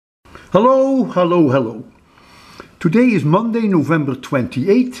Hello, hello, hello. Today is Monday, November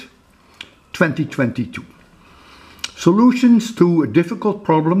 28, 2022. Solutions to a difficult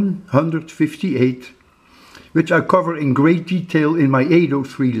problem 158, which I cover in great detail in my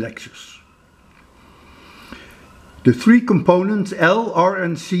 803 lectures. The three components L, R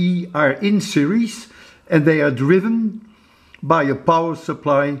and C are in series and they are driven by a power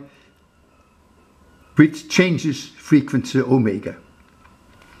supply which changes frequency omega.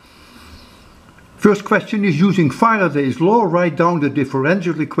 First question is, using Faraday's law, write down the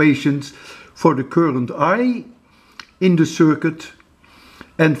differential equations for the current I in the circuit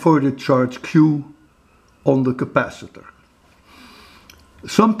and for the charge Q on the capacitor.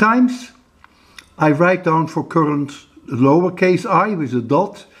 Sometimes I write down for current lowercase I with a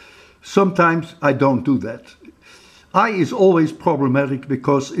dot. Sometimes I don't do that. I is always problematic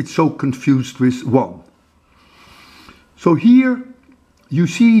because it's so confused with 1. So here you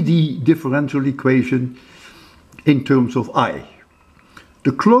see the differential equation in terms of I.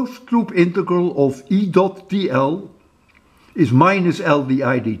 The closed loop integral of E dot dl is minus L di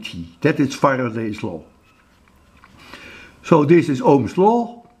dt. That is Faraday's law. So this is Ohm's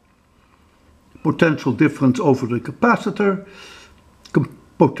law. Potential difference over the capacitor.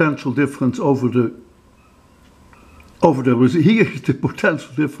 Potential difference over the here is the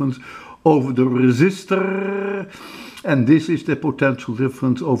potential difference over the resistor. And this is the potential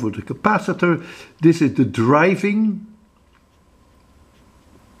difference over the capacitor. This is the driving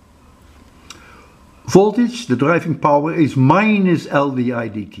voltage. The driving power is minus L di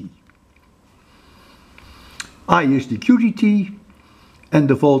dt. I is the QDT, and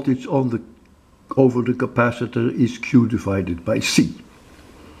the voltage over the capacitor is Q divided by C.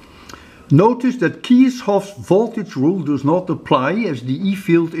 Notice that Kirchhoff's voltage rule does not apply as the E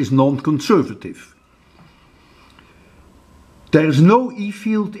field is non-conservative. There is no E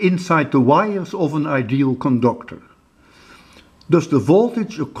field inside the wires of an ideal conductor. Thus the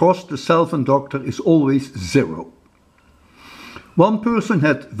voltage across the self-inductor is always 0. One person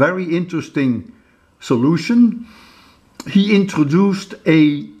had very interesting solution. He introduced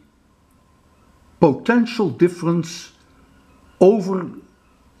a potential difference over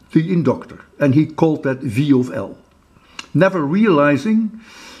the inductor and he called that V of L, never realizing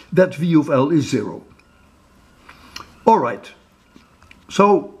that V of L is 0. Alright.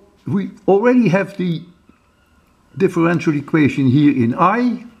 So we already have the differential equation here in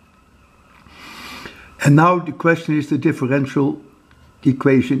I, and now the question is the differential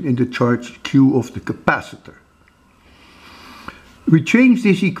equation in the charge Q of the capacitor. We change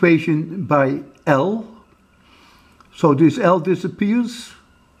this equation by L, so this L disappears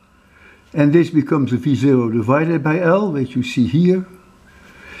and this becomes a V0 divided by L, which you see here,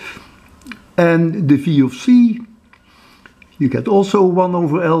 and the V of C, you get also 1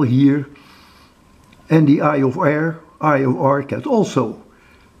 over L here, and the I of R get also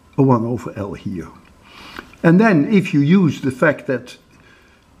a 1 over L here. And then if you use the fact that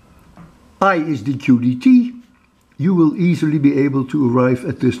I is the QDT, you will easily be able to arrive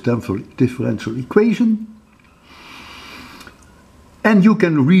at this differential equation. And you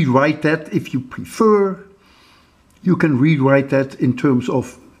can rewrite that if you prefer. You can rewrite that in terms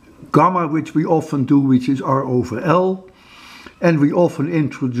of gamma, which we often do, which is R over L. And we often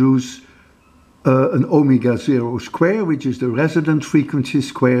introduce an omega 0 square, which is the resonance frequency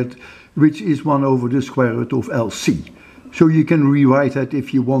squared, which is 1 over the square root of LC. So you can rewrite that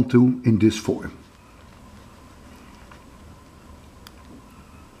if you want to in this form.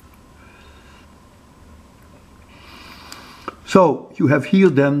 So you have here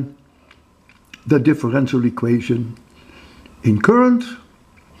then the differential equation in current,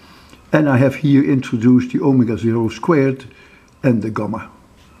 and I have here introduced the omega 0 squared and the gamma.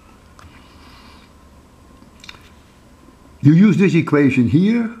 You use this equation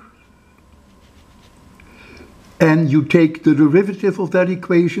here and you take the derivative of that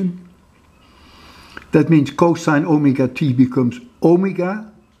equation. That means cosine omega t becomes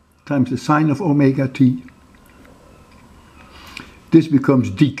omega times the sine of omega t. This becomes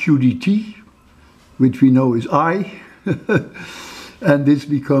dq dt, which we know is I, and this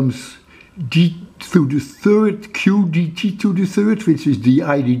becomes d to the third q dt to the third, which is di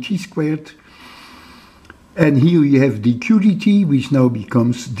dt squared. And here you have dq dt, which now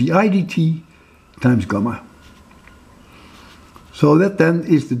becomes di dt times gamma. So that then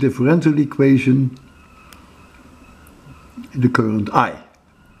is the differential equation, the current I.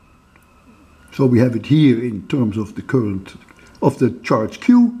 So we have it here in terms of the current of the charge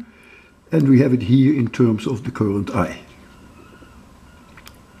Q, and we have it here in terms of the current I.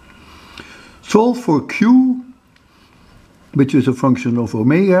 Solve for Q, which is a function of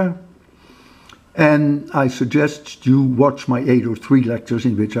omega, And I suggest you watch my 803 lectures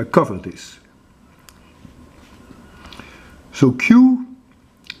in which I cover this. So Q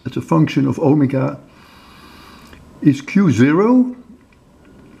as a function of omega is Q0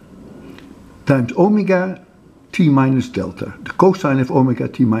 times omega t minus delta, the cosine of omega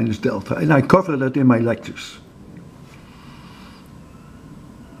t minus delta, and I cover that in my lectures.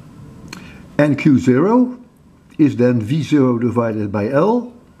 And Q0 is then V0 divided by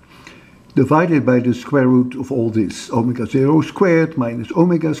L, divided by the square root of all this, omega 0 squared minus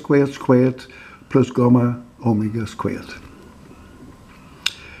omega squared squared plus gamma omega squared.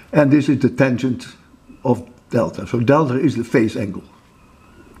 And this is the tangent of delta. So delta is the phase angle.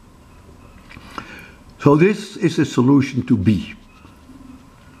 So this is the solution to B.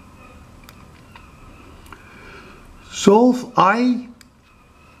 Solve I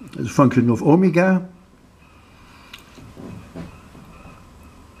as a function of omega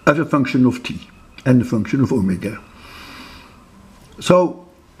as a function of t and a function of omega. So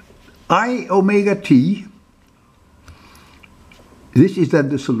I omega t, this is then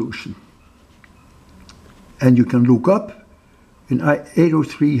the solution. And you can look up in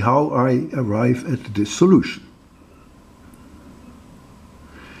 803 how I arrive at this solution.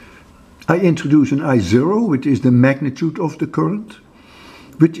 I introduce an I0, which is the magnitude of the current,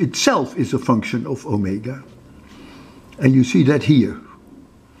 which itself is a function of omega. And you see that here.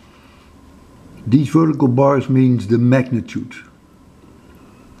 These vertical bars means the magnitude.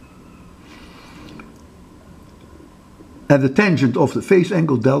 And the tangent of the phase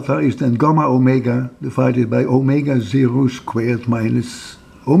angle delta is then gamma omega divided by omega 0 squared minus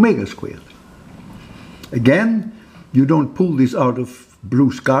omega squared. Again, you don't pull this out of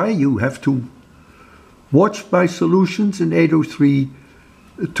blue sky. You have to watch my solutions in 803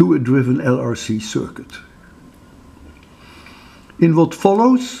 to a driven LRC circuit. In what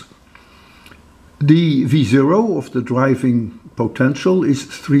follows, the V0 of the driving potential is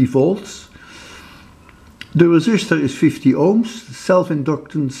 3 volts. The resistor is 50 ohms, the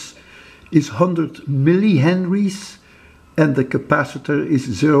self-inductance is 100 millihenries, and the capacitor is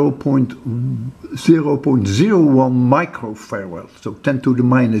 0.01 microfarad, so 10 to the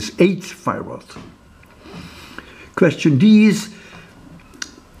minus 8 farad. Question D is,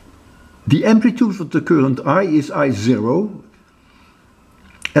 the amplitude of the current I is I0.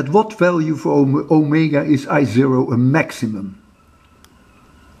 At what value for omega is I0 a maximum?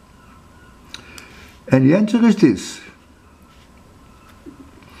 And the answer is this.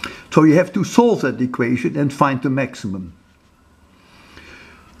 So you have to solve that equation and find the maximum.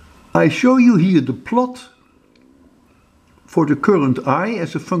 I show you here the plot for the current I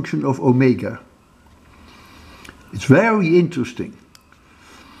as a function of omega. It's very interesting.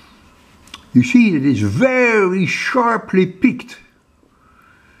 You see it is very sharply peaked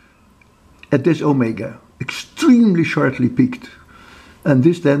at this omega, extremely sharply peaked. And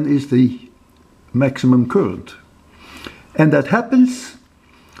this then is the maximum current. And that happens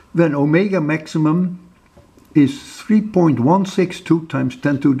when omega maximum is 3.162 times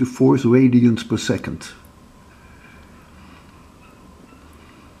 10 to the 4th radians per second.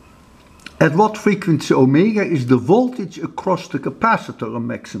 At what frequency omega is the voltage across the capacitor a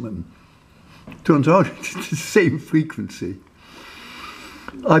maximum? Turns out it's the same frequency.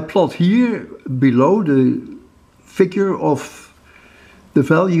 I plot here below the figure of the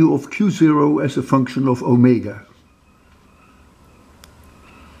value of Q0 as a function of omega.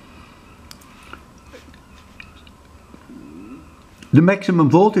 The maximum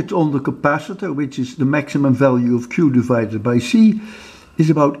voltage on the capacitor, which is the maximum value of Q divided by C, is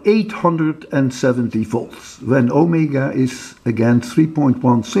about 870 volts, when omega is again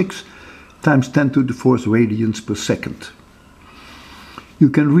 3.16 times 10 to the 4th radians per second. You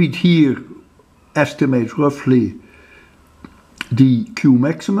can read here, estimate roughly the Q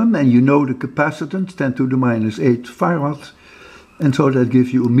maximum, and you know the capacitance, 10 to the minus 8 farad, and so that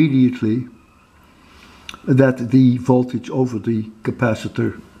gives you immediately that the voltage over the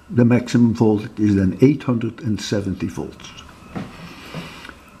capacitor, the maximum voltage, is then 870 volts.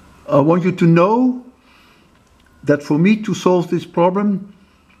 I want you to know that for me to solve this problem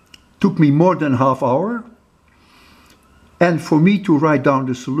took me more than half hour, and for me to write down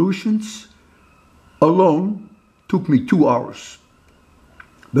the solutions alone took me 2 hours,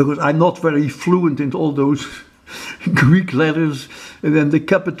 because I'm not very fluent in all those Greek letters, and then the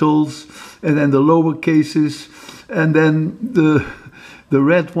capitals, and then the lower cases, and then the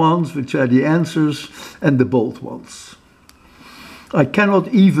red ones, which are the answers, and the bold ones. I cannot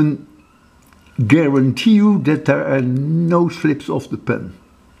even guarantee you that there are no slips of the pen.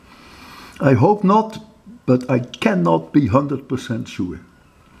 I hope not, but I cannot be 100% sure.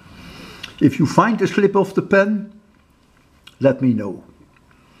 If you find a slip of the pen, let me know.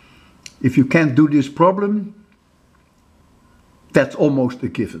 If you can't do this problem, that's almost a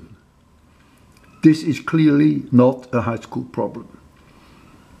given. This is clearly not a high school problem.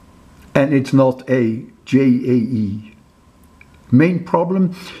 And it's not a JAE main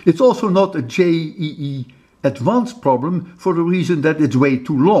problem. It's also not a JEE advanced problem for the reason that it's way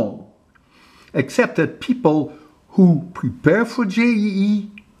too long. Except that people who prepare for JEE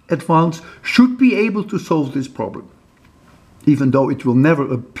advanced should be able to solve this problem, even though it will never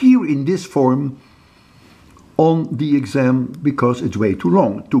appear in this form on the exam because it's way too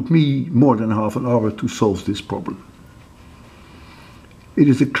long. It took me more than half an hour to solve this problem. It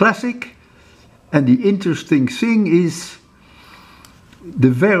is a classic, and the interesting thing is the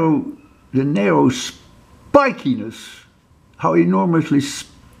narrow spikiness, how enormously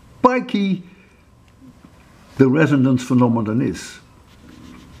spiky the resonance phenomenon is.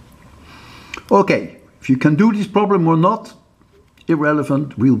 Okay, if you can do this problem or not,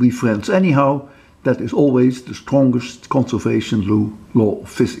 irrelevant, we'll be friends anyhow. That is always the strongest conservation law of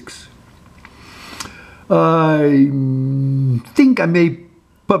physics. I think I may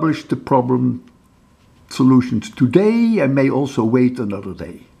publish the problem solutions today. I may also wait another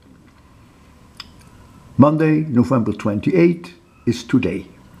day. Monday, November 28 is today.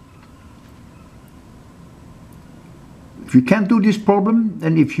 If you can't do this problem,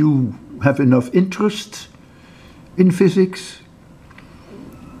 and if you have enough interest in physics,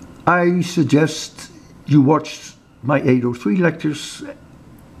 I suggest you watch my 803 lectures,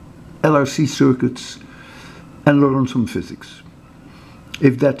 RLC circuits, and learn some physics.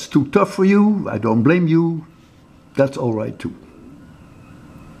 If that's too tough for you, I don't blame you, that's all right too.